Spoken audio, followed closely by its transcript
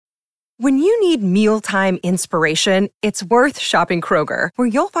When you need mealtime inspiration, it's worth shopping Kroger, where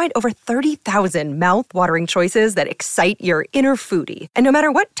you'll find over 30,000 mouth-watering choices that excite your inner foodie. And no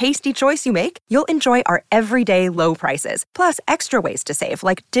matter what tasty choice you make, you'll enjoy our everyday low prices, plus extra ways to save,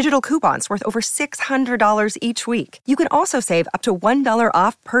 like digital coupons worth over $600 each week. You can also save up to $1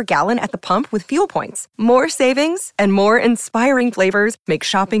 off per gallon at the pump with fuel points. More savings and more inspiring flavors make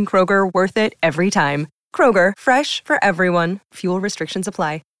shopping Kroger worth it every time. Kroger, fresh for everyone. Fuel restrictions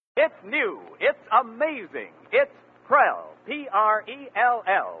apply. It's new. It's amazing. It's Prell,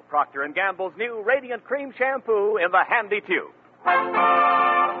 P-R-E-L-L, Procter & Gamble's new Radiant Cream Shampoo in the handy tube.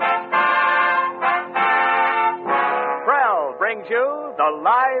 Prell brings you The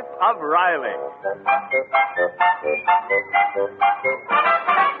Life of Riley.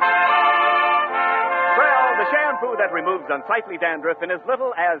 Prell, the shampoo that removes unsightly dandruff in as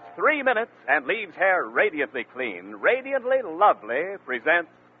little as 3 minutes and leaves hair radiantly clean, radiantly lovely,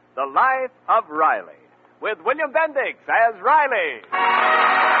 presents The Life of Riley, with William Bendix as Riley.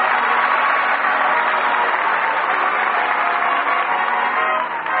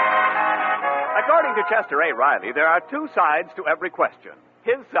 According to Chester A. Riley, there are two sides to every question,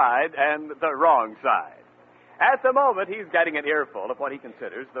 his side and the wrong side. At the moment, he's getting an earful of what he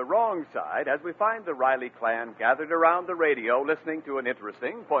considers the wrong side as we find the Riley clan gathered around the radio listening to an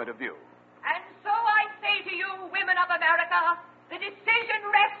interesting point of view. And so I say to you, women of America, the decision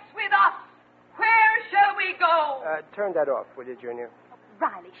rests with us. Where shall we go? Turn that off, will you, Junior?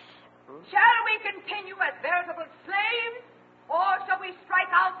 Riley, Shall we continue as veritable slaves? Or shall we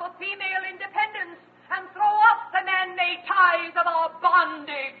strike out for female independence and throw off the man-made ties of our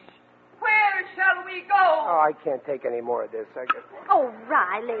bondage? Where shall we go? Oh, I can't take any more of this. Oh,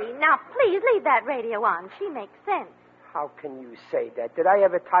 Riley, now please leave that radio on. She makes sense. How can you say that? Did I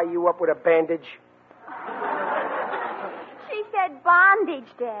ever tie you up with a bandage? She said bondage,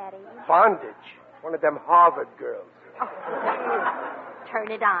 Daddy. Bondage? One of them Harvard girls. Oh. Turn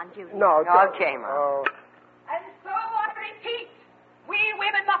it on, Judy. No, okay, Mom. Oh. And so I repeat, we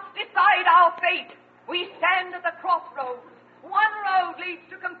women must decide our fate. We stand at the crossroads. One road leads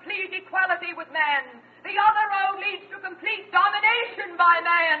to complete equality with man. The other road leads to complete domination by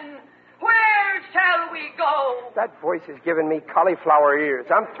man. Where shall we go? That voice is giving me cauliflower ears.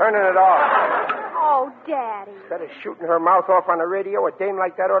 I'm turning it off. Oh, Daddy. Instead of shooting her mouth off on the radio, a dame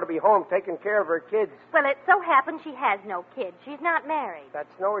like that ought to be home taking care of her kids. Well, it so happens she has no kids. She's not married.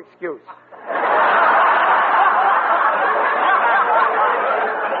 That's no excuse.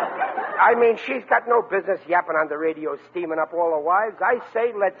 I mean, she's got no business yapping on the radio, steaming up all the wives. I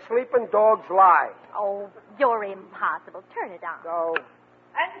say let sleeping dogs lie. Oh, you're impossible. Turn it on. No.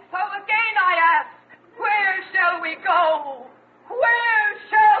 And so again I ask, where shall we go? Where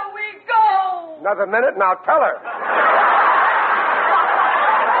shall we go? Another minute and I'll tell her.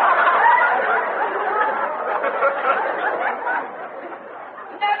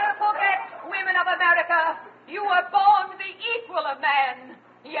 Never forget, women of America, you were born the equal of man.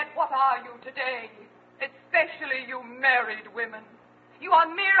 Yet what are you today? Especially you married women. You are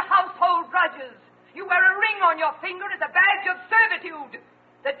mere household drudges. You wear a ring on your finger as a badge of servitude.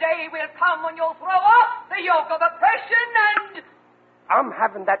 The day will come when you'll throw off the yoke of oppression and... I'm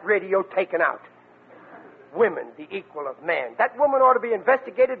having that radio taken out. Women, the equal of man. That woman ought to be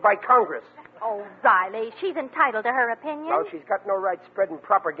investigated by Congress. Oh, Riley, she's entitled to her opinion. No, she's got no right spreading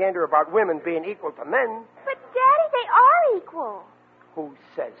propaganda about women being equal to men. But, Daddy, they are equal. Who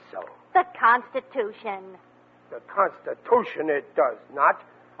says so? The Constitution. The Constitution, it does not.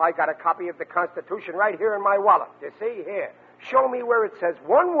 I got a copy of the Constitution right here in my wallet. You see? Here. Show me where it says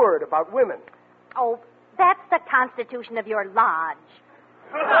one word about women. Oh, that's the Constitution of your lodge.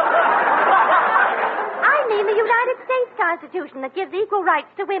 I mean the United States Constitution that gives equal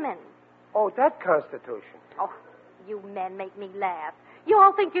rights to women. Oh, that Constitution. Oh, you men make me laugh. You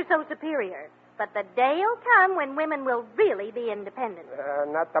all think you're so superior. But the day'll come when women will really be independent.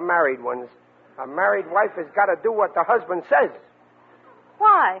 Not the married ones. A married wife has got to do what the husband says.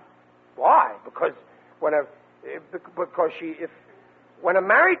 Why? Why? Because when a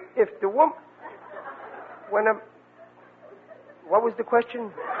what was the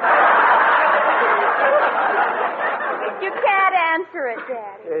question? You can't answer it,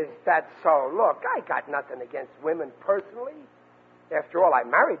 Daddy. Is that so? Look, I got nothing against women personally. After all, I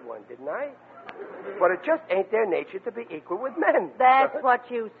married one, didn't I? But it just ain't their nature to be equal with men. That's what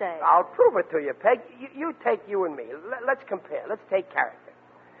you say. I'll prove it to you, Peg. You take you and me. Let's compare. Let's take character.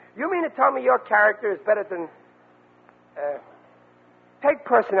 You mean to tell me your character is better than... take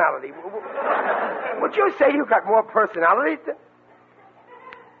personality. Would you say you got more personality than...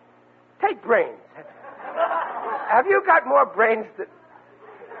 Take brains. Have you got more brains than...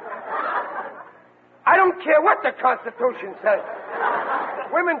 don't care what the Constitution says.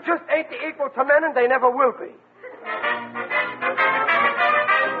 Women just ain't equal to men, and they never will be.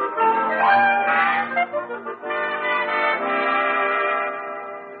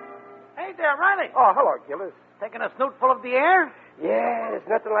 Hey there, Riley. Oh, hello, Gillis. Taking a snootful of the air? Yeah, there's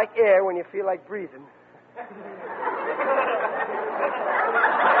nothing like air when you feel like breathing. Say,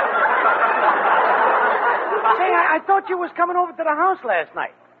 I thought you was coming over to the house last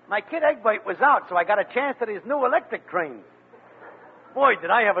night. My kid Egbert was out, so I got a chance at his new electric trains. Boy, did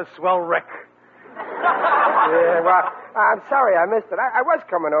I have a swell wreck. Yeah, well, I'm sorry I missed it. I was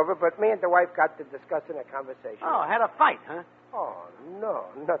coming over, but me and the wife got to discussing a conversation. Oh, had a fight, huh? Oh, no,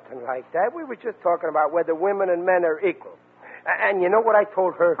 nothing like that. We were just talking about whether women and men are equal. And you know what I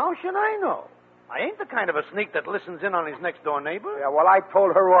told her? How should I know? I ain't the kind of a sneak that listens in on his next-door neighbor. Yeah, well, I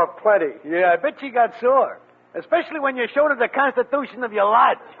told her off plenty. Yeah, I bet she got sore. Especially when you showed her the constitution of your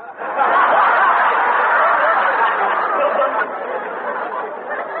lodge.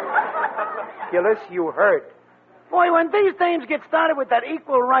 Gillis, you heard. Boy, when these dames get started with that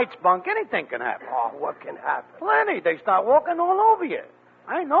equal rights bunk, anything can happen. Oh, what can happen? Plenty. They start walking all over you.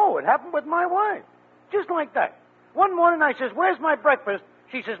 I know. It happened with my wife. Just like that. One morning I says, "Where's my breakfast?"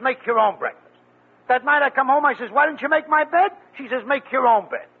 She says, "Make your own breakfast." That night I come home, I says, "Why didn't you make my bed?" She says, "Make your own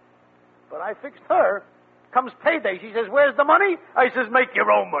bed." But I fixed her. Comes payday, she says, "Where's the money?" I says, "Make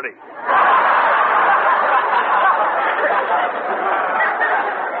your own money."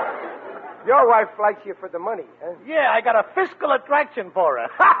 Your wife likes you for the money, huh? Yeah, I got a fiscal attraction for her.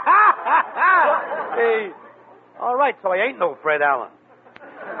 Hey, all right, so I ain't no Fred Allen.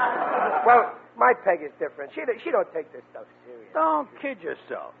 Well, my Peg is different. She don't take this stuff serious. Don't kid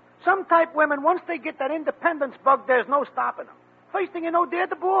yourself. Some type women, once they get that independence bug, there's no stopping them. First thing you know, they're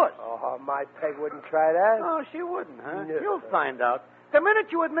the boss. Oh, my Peg wouldn't try that. Oh, she wouldn't, huh? No. You'll find out. The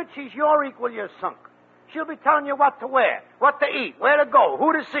minute you admit she's your equal, you're sunk. She'll be telling you what to wear, what to eat, where to go,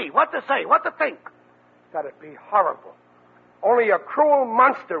 who to see, what to say, what to think. That'd be horrible. Only a cruel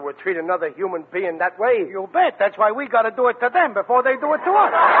monster would treat another human being that way. You bet. That's why we got to do it to them before they do it to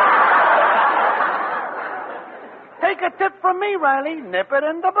us. Take a tip from me, Riley. Nip it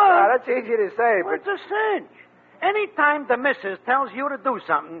in the bud. Yeah, that's easy to say, Well, but... it's a cinch. Anytime the missus tells you to do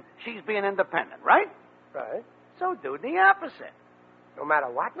something, she's being independent, right? Right. So do the opposite. No matter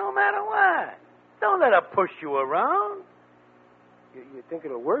what? No matter what. Don't let her push you around. You think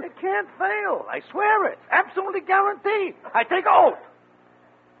it'll work? It can't fail. I swear it. Absolutely guaranteed. I take an oath.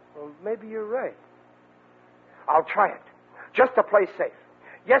 Well, maybe you're right. I'll try it. Just to play safe.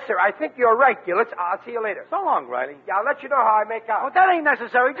 Yes, sir, I think you're right, Gillis. I'll see you later. So long, Riley. Yeah, I'll let you know how I make out. Oh, that ain't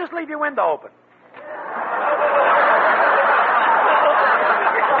necessary. Just leave your window open.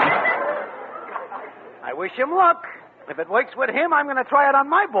 I wish him luck. If it works with him, I'm going to try it on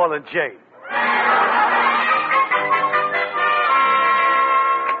my ball and chain.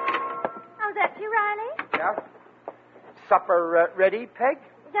 How's that, you, Riley? Yeah? Supper ready, Peg?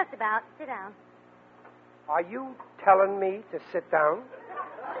 Just about. Sit down. Are you telling me to sit down?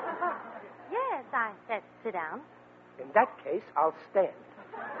 Yes, I said sit down. In that case, I'll stand.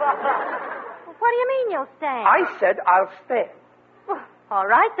 What do you mean you'll stand? I said I'll stand. Well, all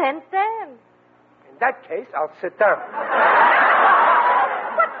right, then, stand. In that case, I'll sit down.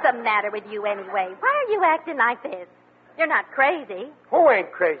 What's the matter with you anyway? Why are you acting like this? You're not crazy. Who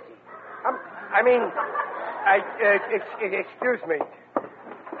ain't crazy? Excuse me.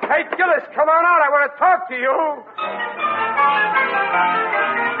 Hey, Gillis, come on out. I want to talk to you.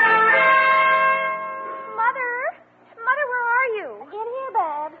 Mother, where are you? In here,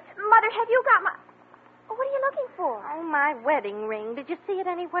 Babs. Mother, have you got my... What are you looking for? Oh, my wedding ring. Did you see it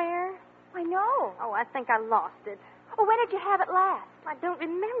anywhere? I know. Oh, I think I lost it. Oh, when did you have it last? I don't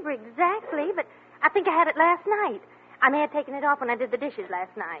remember exactly, but I think I had it last night. I may have taken it off when I did the dishes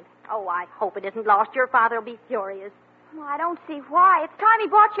last night. Oh, I hope it isn't lost. Your father will be furious. Well, I don't see why. It's time he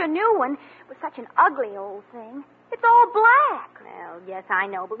bought you a new one. It was such an ugly old thing. It's all black. Well, yes, I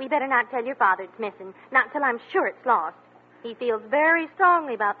know, but we better not tell your father it's missing. Not till I'm sure it's lost. He feels very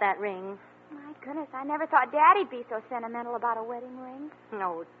strongly about that ring. My goodness, I never thought Daddy'd be so sentimental about a wedding ring.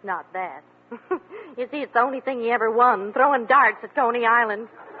 No, it's not that. You see, it's the only thing he ever won, throwing darts at Coney Island.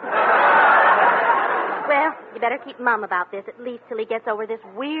 Well, you better keep mum about this, at least till he gets over this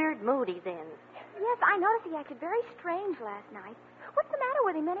weird mood he's in. Yes, I noticed he acted very strange last night. What's the matter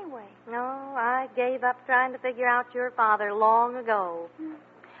with him anyway? No, I gave up trying to figure out your father long ago.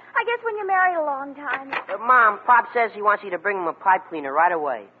 I guess when you're married a long time. Mom, Pop says he wants you to bring him a pipe cleaner right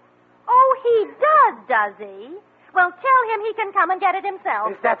away. Oh, he does he? Well, tell him he can come and get it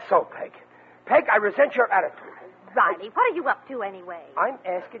himself. Is that so, Peg? Peg, I resent your attitude. Riley, what are you up to anyway? I'm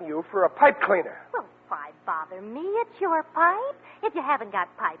asking you for a pipe cleaner. Well, why, bother me. It's your pipe. If you haven't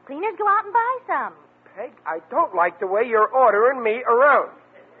got pipe cleaners, go out and buy some. Peg, I don't like the way you're ordering me around.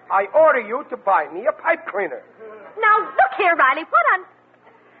 I order you to buy me a pipe cleaner. Now, look here, Riley. What on...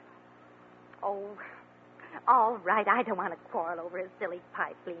 Oh, all right. I don't want to quarrel over his silly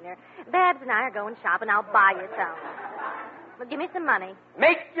pipe cleaner. Babs and I are going shopping. I'll buy you some. Well, give me some money.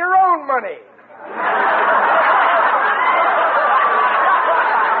 Make your own money.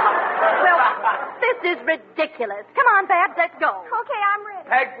 Well, this is ridiculous. Come on, Babs, let's go. Okay, I'm ready.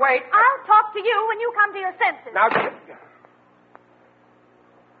 Peg, wait. I'll talk to you when you come to your senses. Now,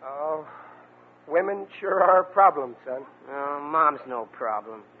 oh, women sure are a problem, son. Oh, Mom's no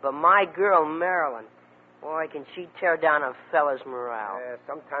problem. But my girl, Marilyn, boy, can she tear down a fella's morale.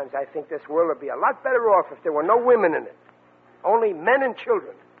 Sometimes I think this world would be a lot better off if there were no women in it. Only men and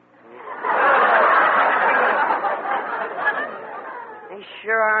children. They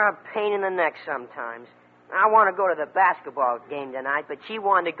sure are a pain in the neck sometimes. I want to go to the basketball game tonight, but she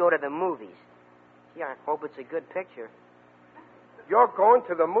wanted to go to the movies. Gee, I hope it's a good picture. You're going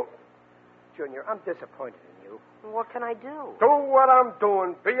to the Junior, I'm disappointed in you. What can I do? Do what I'm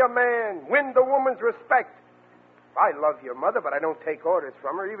doing. Be a man. Win the woman's respect. I love your mother, but I don't take orders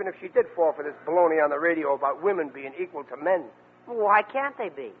from her, even if she did fall for this baloney on the radio about women being equal to men. Why can't they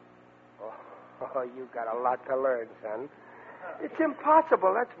be? Oh, you got a lot to learn, son. It's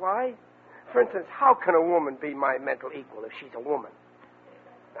impossible, that's why. For instance, how can a woman be my mental equal if she's a woman?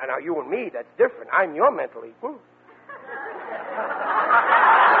 Now, you and me, that's different. I'm your mental equal.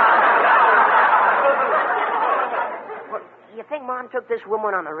 Well, you think Mom took this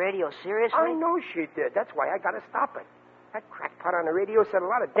woman on the radio seriously? I know she did. That's why I got to stop it. That crackpot on the radio said a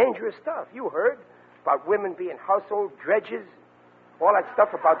lot of dangerous stuff. You heard about women being household dredges, all that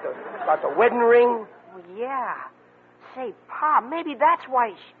stuff about the wedding ring. Well, yeah. Say, Pa, maybe that's why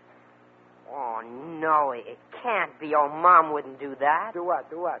she... Oh, no, it can't be. Oh, Mom wouldn't do that. Do what?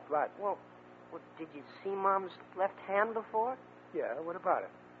 Well, did you see Mom's left hand before? Yeah, what about it?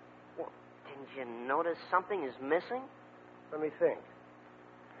 Well, didn't you notice something is missing? Let me think.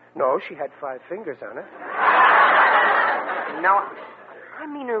 No, she had 5 fingers on it. No, I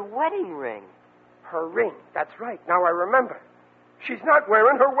mean her wedding ring. Her ring, that's right. Now I remember. She's not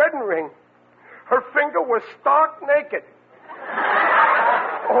wearing her wedding ring. Her finger was stark naked.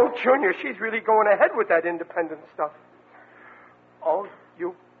 Oh, Junior, she's really going ahead with that independent stuff. Oh,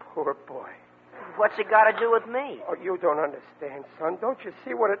 you poor boy. What's it got to do with me? Oh, you don't understand, son. Don't you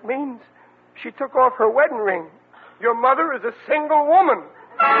see what it means? She took off her wedding ring. Your mother is a single woman.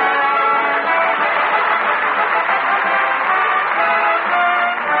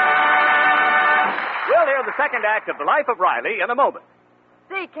 We'll hear the second act of The Life of Riley in a moment.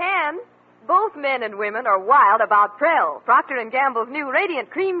 They can. Both men and women are wild about Prell, Procter & Gamble's new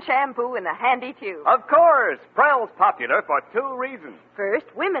Radiant Cream Shampoo in the handy tube. Of course, Prell's popular for 2 reasons. First,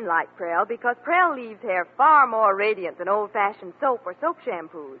 women like Prell because Prell leaves hair far more radiant than old-fashioned soap or soap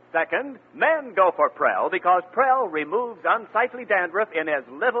shampoos. Second, men go for Prell because Prell removes unsightly dandruff in as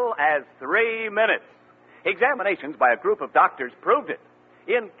little as 3 minutes. Examinations by a group of doctors proved it.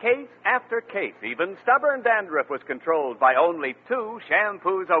 In case after case, even stubborn dandruff was controlled by only 2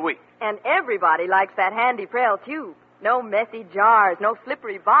 shampoos a week. And everybody likes that handy Prell tube. No messy jars, no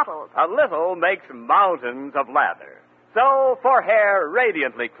slippery bottles. A little makes mountains of lather. So, for hair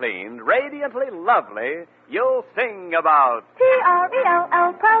radiantly clean, radiantly lovely, you'll sing about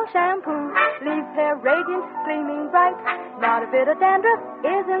Prell Prell Shampoo. Leaves hair radiant, gleaming bright. Not a bit of dandruff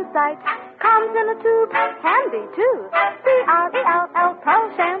is in sight. Comes in a tube, handy too. Prell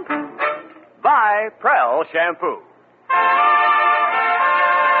Prell Shampoo. Buy Prell Shampoo.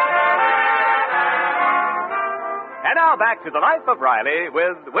 And now back to The Life of Riley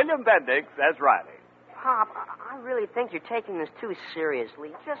with William Bendix as Riley. Pop, I really think you're taking this too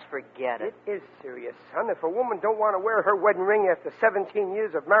seriously. Just forget it. It is serious, son. If a woman don't want to wear her wedding ring after 17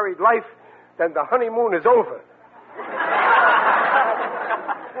 years of married life, then the honeymoon is over.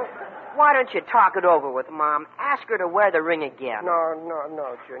 Why don't you talk it over with Mom? Ask her to wear the ring again.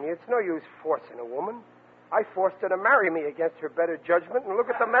 No, Junior. It's no use forcing a woman. I forced her to marry me against her better judgment, and look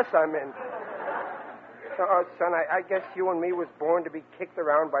at the mess I'm in. So, son, I guess you and me was born to be kicked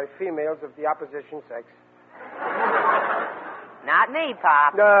around by females of the opposition sex. Not me,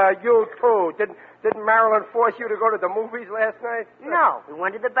 Pop. You too. Didn't Marilyn force you to go to the movies last night? No, we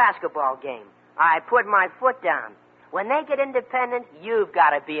went to the basketball game. I put my foot down. When they get independent, you've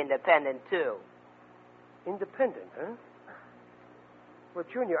got to be independent, too. Independent, huh? Well,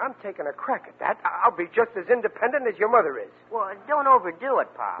 Junior, I'm taking a crack at that. I'll be just as independent as your mother is. Well, don't overdo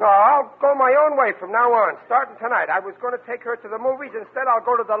it, Pop. No, I'll go my own way from now on, starting tonight. I was going to take her to the movies. Instead, I'll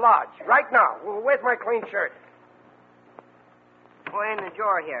go to the lodge. Right now. Well, where's my clean shirt? Oh, in the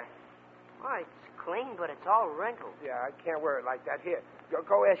drawer here. Well, it's clean, but it's all wrinkled. Yeah, I can't wear it like that. Here,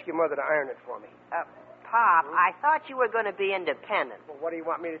 go ask your mother to iron it for me. Pop, I thought you were going to be independent. Well, what do you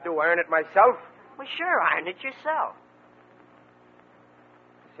want me to do, iron it myself? Well, sure, iron it yourself.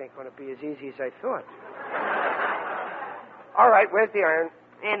 This ain't going to be as easy as I thought. All right, where's the iron?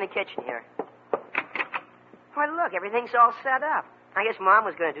 In the kitchen here. Why, look, everything's all set up. I guess Mom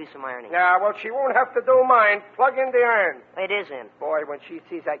was going to do some ironing. Yeah, well, she won't have to do mine. Plug in the iron. It is in. Boy, when she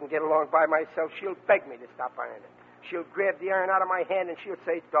sees I can get along by myself, she'll beg me to stop ironing. She'll grab the iron out of my hand and she'll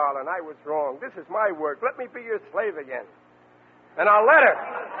say, darling, I was wrong. This is my work. Let me be your slave again. And I'll let her.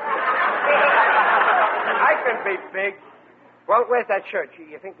 I can be big. Well, where's that shirt?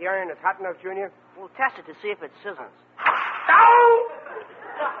 You think the iron is hot enough, Junior? We'll test it to see if it sizzles. No!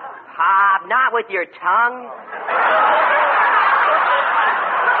 Pop, not with your tongue.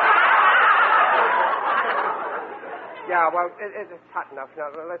 Yeah, well, it's hot enough.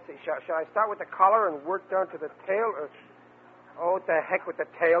 Now, let's see. Shall I start with the collar and work down to the tail? Oh, what the heck with the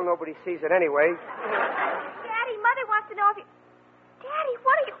tail? Nobody sees it anyway. Daddy, Mother wants to know if you... Daddy,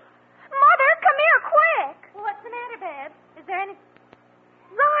 what are you... Mother, come here, quick. Well, what's the matter, Babs? Is there any...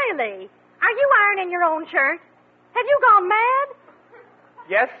 Riley, are you ironing your own shirt? Have you gone mad?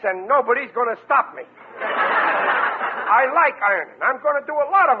 Yes, and nobody's going to stop me. I like ironing. I'm going to do a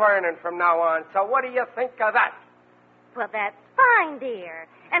lot of ironing from now on, so what do you think of that? Well, that's fine, dear.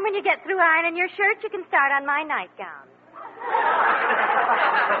 And when you get through ironing your shirt, you can start on my nightgown.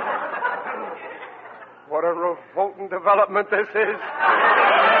 What a revolting development this is.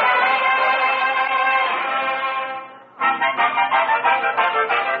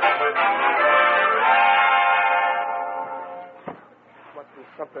 Must be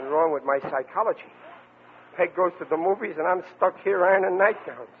something wrong with my psychology. Peg goes to the movies, and I'm stuck here ironing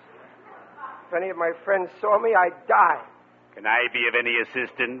nightgowns. If any of my friends saw me, I'd die. Can I be of any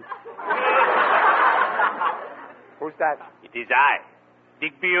assistance? Who's that? It is I,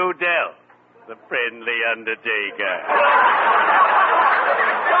 Digby Odell, the friendly undertaker.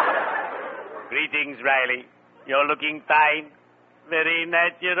 Greetings, Riley. You're looking fine. Very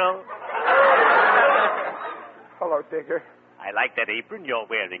natural. Hello, Digger. I like that apron you're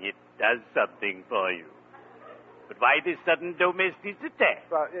wearing. It does something for you. But why this sudden domesticity?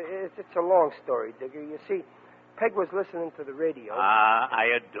 Well, it's a long story, Digger. You see, Peg was listening to the radio. I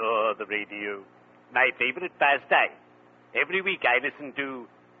adore the radio. My favorite pastime. Every week I listen to,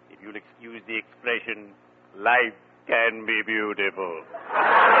 if you'll excuse the expression, Life Can Be Beautiful.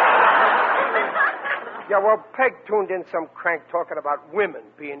 Yeah, well, Peg tuned in some crank talking about women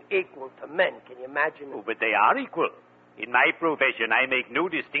being equal to men. Can you imagine? Oh, but they are equal. In my profession, I make no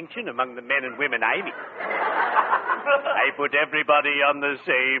distinction among the men and women I meet. I put everybody on the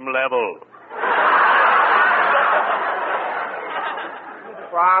same level.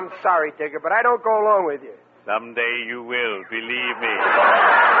 Well, I'm sorry, Digger, but I don't go along with you. Someday you will, believe me.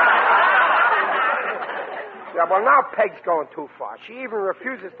 Yeah, well, now Peg's going too far. She even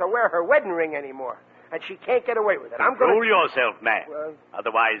refuses to wear her wedding ring anymore. And she can't get away with it. Control yourself, Matt. Well...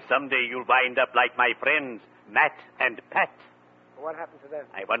 Otherwise, someday you'll wind up like my friends, Matt and Pat. What happened to them?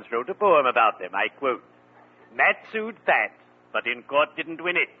 I once wrote a poem about them. I quote, Matt sued Pat, but in court didn't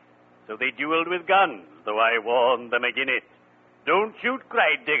win it. So they dueled with guns, though I warned them again it. Don't shoot,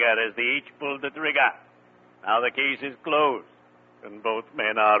 cried Digger as they each pulled the trigger. Now the case is closed, and both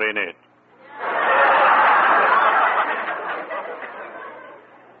men are in it.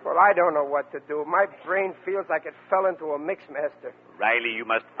 Well, I don't know what to do. My brain feels like it fell into a mixmaster. Riley, you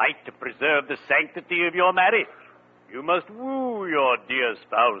must fight to preserve the sanctity of your marriage. You must woo your dear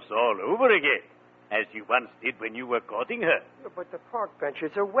spouse all over again, as you once did when you were courting her. But the park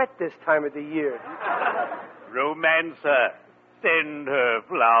benches are wet this time of the year. Romance her. Send her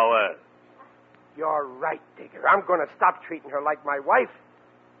flowers. You're right, Digger. I'm going to stop treating her like my wife.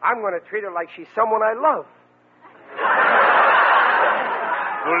 I'm going to treat her like she's someone I love.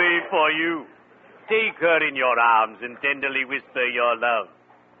 Bully for you. Take her in your arms and tenderly whisper your love.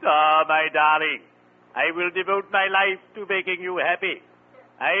 Ah, my darling, I will devote my life to making you happy.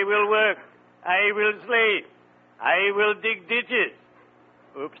 I will work. I will slave. I will dig ditches.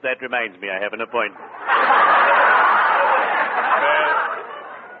 Oops, that reminds me, I have an appointment.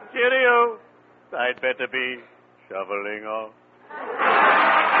 Cheerio. I'd better be shoveling off.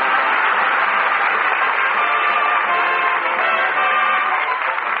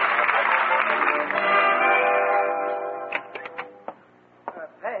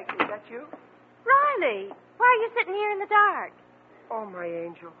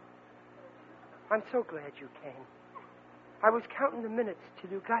 I'm so glad you came. I was counting the minutes till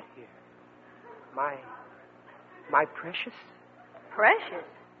you got here. My precious. Precious?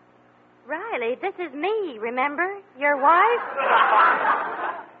 Riley, this is me, remember? Your wife?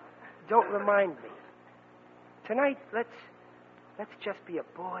 Don't remind me. Tonight, let's just be a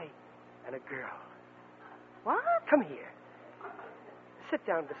boy and a girl. What? Come here. Sit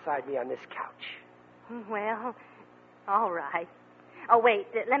down beside me on this couch. Well, all right. Oh, wait,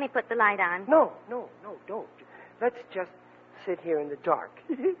 let me put the light on. No, don't. Let's just sit here in the dark.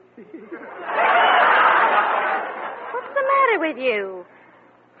 What's the matter with you?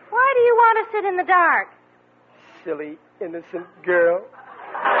 Why do you want to sit in the dark? Silly, innocent girl.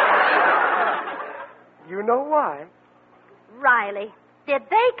 You know why? Riley, did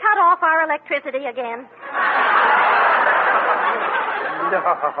they cut off our electricity again? No.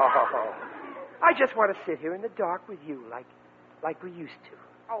 I just want to sit here in the dark with you like we used to.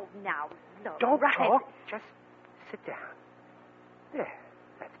 Oh, now, no. Don't Riley. talk. Just sit down. There.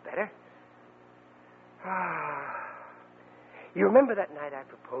 That's better. You remember that night I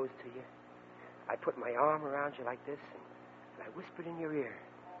proposed to you? I put my arm around you like this, and I whispered in your ear,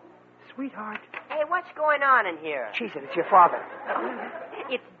 "Sweetheart." Hey, what's going on in here? Jeez, it's your father.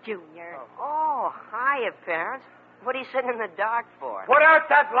 It's Junior. Oh, hiya, parents. What are you sitting in the dark for? Put out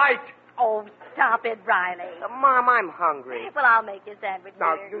that light! Oh, stop it, Riley. Mom, I'm hungry. Well, I'll make you a sandwich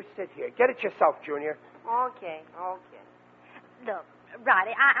Now, here. you sit here. Get it yourself, Junior. Okay. Look,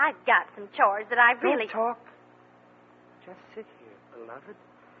 Riley, I've got some chores that I really... Don't talk. Just sit here, beloved.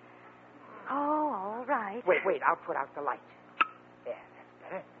 Oh, all right. Wait, I'll put out the light. There,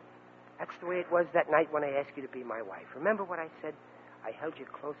 that's better. That's the way it was that night when I asked you to be my wife. Remember what I said? I held you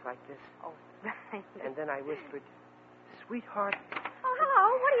close like this. Oh, right. And then I whispered, "Sweetheart." Oh,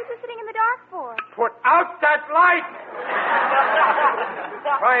 hello. What are you two sitting in the dark for? Put out that light!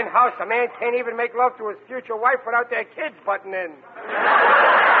 Fine house. A man can't even make love to his future wife without their kids butting in.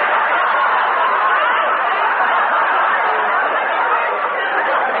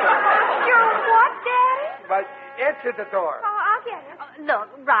 You're what, Daddy? But answer the door. Oh, I'll get it. Look,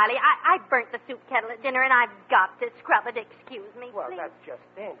 Riley, I burnt the soup kettle at dinner, and I've got to scrub it. Excuse me, Well, please. that's just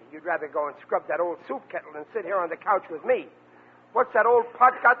dandy. You'd rather go and scrub that old soup kettle than sit here on the couch with me. What's that old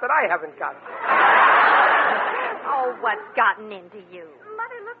pot got that I haven't got? Oh, what's gotten into you?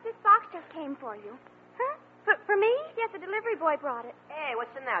 Mother, look, this box just came for you. Huh? For me? Yes, the delivery boy brought it. Hey,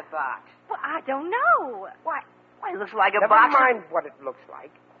 what's in that box? Well, I don't know. Why, it looks like a Never box. mind what it looks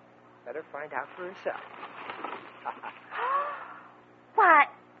like. Better find out for herself. Why,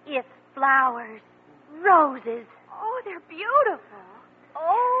 it's flowers. Roses. Oh, they're beautiful.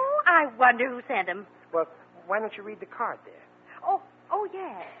 Oh, I wonder who sent them. Well, why don't you read the card there? Oh,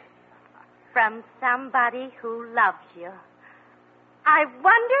 yes. From somebody who loves you. I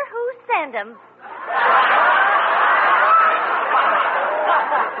wonder who sent them.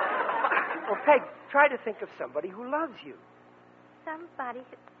 Well, Peg, try to think of somebody who loves you. Somebody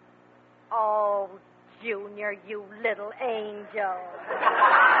who... Oh, Junior, you little angel.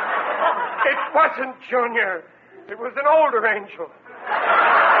 It wasn't Junior. It was an older angel.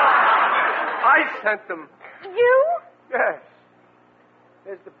 I sent them. You? Yes.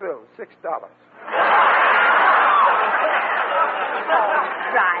 There's the bill, $6.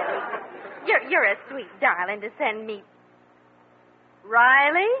 Riley, you're a sweet darling to send me.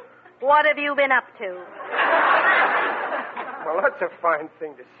 Riley, what have you been up to? Well, that's a fine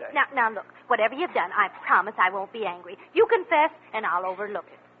thing to say. Now, look, whatever you've done, I promise I won't be angry. You confess, and I'll overlook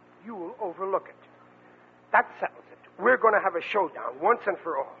it. You will overlook it. That settles it. We're going to have a showdown once and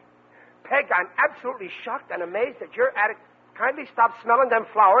for all. Peg, I'm absolutely shocked and amazed that you're at it. Kindly stop smelling them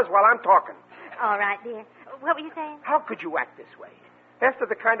flowers while I'm talking. All right, dear. What were you saying? How could you act this way? After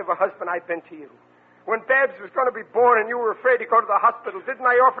the kind of a husband I've been to you. When Babs was going to be born and you were afraid to go to the hospital, didn't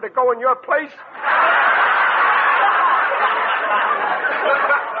I offer to go in your place?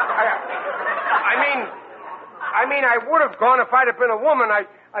 I mean, I would have gone if I'd have been a woman. I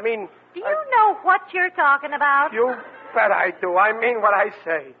mean... Do you know what you're talking about? You bet I do. I mean what I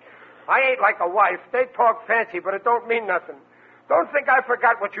say. I ain't like a wife. They talk fancy, but it don't mean nothing. Don't think I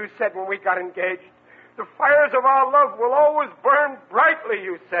forgot what you said when we got engaged. The fires of our love will always burn brightly,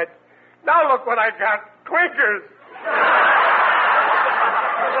 you said. Now look what I got. Twinkers.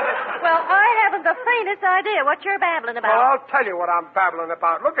 Well, I haven't the faintest idea what you're babbling about. Well, I'll tell you what I'm babbling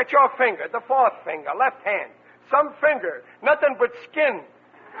about. Look at your finger, the fourth finger, left hand. Some finger, nothing but skin.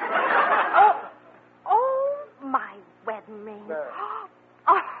 Oh, my wedding ring.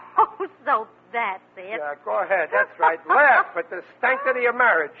 Oh, so that's it. Yeah, go ahead. That's right. Laugh at the sanctity of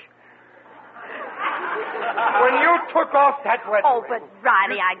marriage. When you took off that wedding Oh, but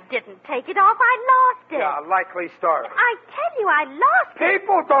Riley, I didn't take it off. I lost it. Yeah, likely story. I tell you, I lost it.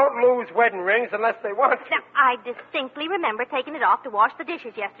 People don't lose wedding rings unless they want to. Now, I distinctly remember taking it off to wash the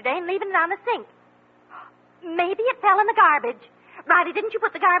dishes yesterday and leaving it on the sink. Maybe it fell in the garbage. Riley, didn't you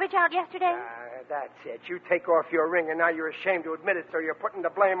put the garbage out yesterday? That's it. You take off your ring, and now you're ashamed to admit it, so you're putting the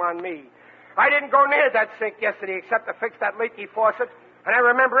blame on me. I didn't go near that sink yesterday except to fix that leaky faucet, and I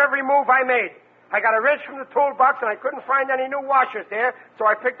remember every move I made. I got a wrench from the toolbox, and I couldn't find any new washers there, so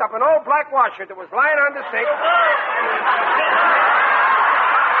I picked up an old black washer that was lying on the sink.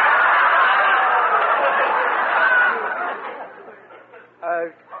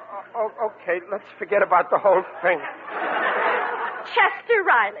 Okay, let's forget about the whole thing. Chester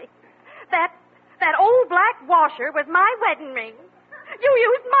Riley, that old black washer was my wedding ring. You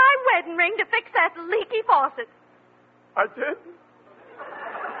used my wedding ring to fix that leaky faucet. I did?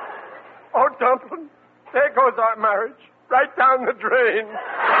 Oh, Dumplin', there goes our marriage. Right down the drain.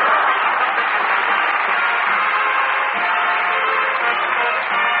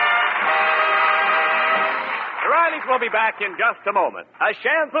 The Rileys will be back in just a moment. A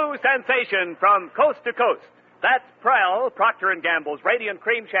shampoo sensation from coast to coast. That's Prell, Procter & Gamble's Radiant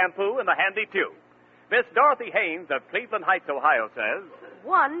Cream Shampoo in the handy tube. Miss Dorothy Haynes of Cleveland Heights, Ohio says,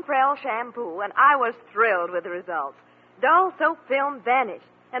 One Prell shampoo, and I was thrilled with the results. Dull soap film vanished,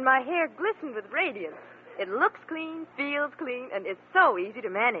 and my hair glistened with radiance. It looks clean, feels clean, and is so easy to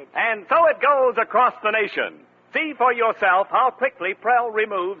manage. And so it goes across the nation. See for yourself how quickly Prell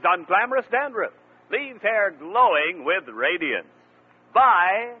removes unglamorous dandruff, leaves hair glowing with radiance.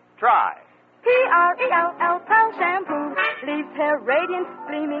 Buy, try. P-R-E-L-L, Prell shampoo. Leaves hair radiant,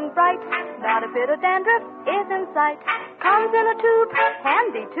 gleaming bright. Not a bit of dandruff is in sight. Comes in a tube,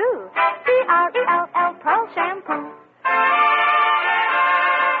 handy too. P-R-E-L-L, Prell shampoo.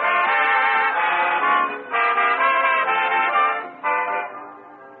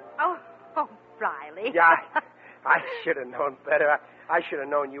 Oh, Riley. Yeah, I should have known better. I should have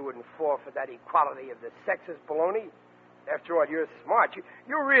known you wouldn't fall for that equality of the sexes baloney. After all, you're smart.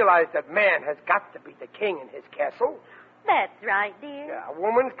 You realize that man has got to be the king in his castle. That's right, dear. Yeah, a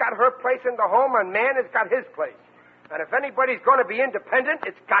woman's got her place in the home, and man has got his place. And if anybody's going to be independent,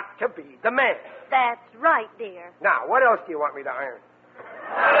 it's got to be the man. That's right, dear. Now, what else do you want me to iron?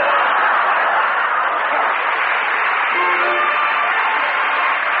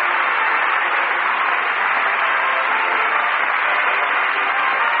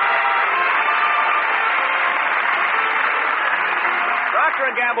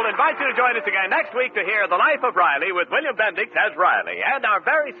 Procter & Gamble invites you to join us again next week to hear The Life of Riley with William Bendix as Riley and our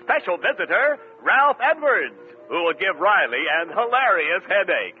very special visitor, Ralph Edwards, who will give Riley an hilarious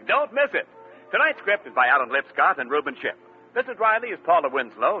headache. Don't miss it. Tonight's script is by Alan Lipscott and Reuben Ship. Mrs. Riley is Paula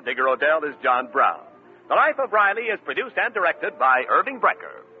Winslow. Digger Odell is John Brown. The Life of Riley is produced and directed by Irving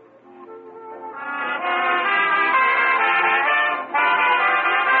Brecker.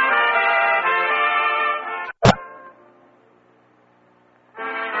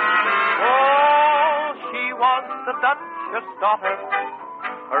 The Duchess' daughter,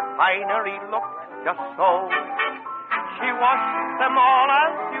 her finery looked just so. She washed them all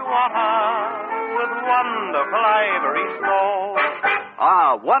as you want her, with wonderful ivory snow.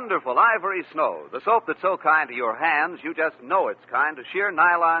 Ah, wonderful ivory snow. The soap that's so kind to your hands, you just know it's kind to sheer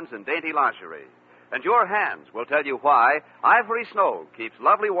nylons and dainty lingerie. And your hands will tell you why Ivory Snow keeps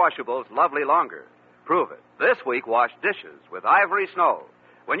lovely washables lovely longer. Prove it. This week, wash dishes with Ivory Snow.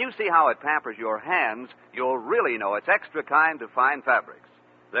 When you see how it pampers your hands, you'll really know it's extra kind to fine fabrics.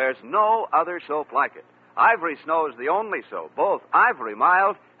 There's no other soap like it. Ivory Snow is the only soap, both ivory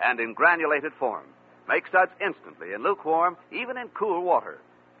mild and in granulated form. Make suds instantly in lukewarm, even in cool water.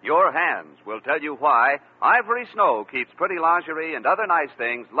 Your hands will tell you why Ivory Snow keeps pretty lingerie and other nice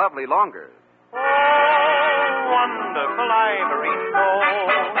things lovely longer. Oh, wonderful ivory snow.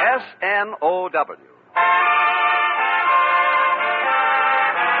 S-N-O-W.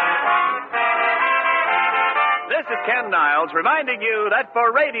 This is Ken Niles reminding you that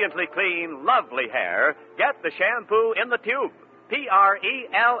for radiantly clean, lovely hair, get the shampoo in the tube.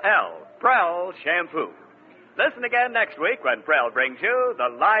 P-R-E-L-L. Prell Shampoo. Listen again next week when Prell brings you The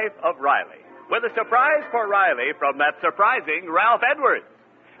Life of Riley, with a surprise for Riley from that surprising Ralph Edwards.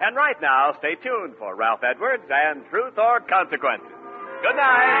 And right now, stay tuned for Ralph Edwards and Truth or Consequences. Good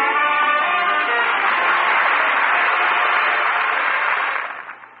night.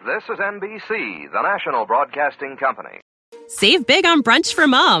 This is NBC, the national broadcasting company. Save big on brunch for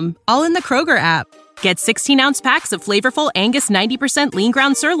mom, all in the Kroger app. Get 16-ounce packs of flavorful Angus 90% lean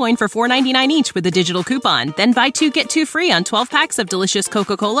ground sirloin for $4.99 each with a digital coupon. Then buy 2, get 2 free on 12 packs of delicious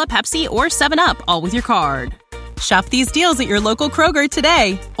Coca-Cola, Pepsi, or 7-Up, all with your card. Shop these deals at your local Kroger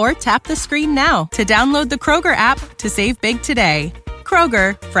today, or tap the screen now to download the Kroger app to save big today.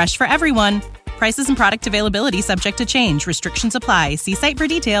 Kroger, fresh for everyone. Prices and product availability subject to change. Restrictions apply. See site for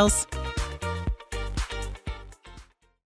details.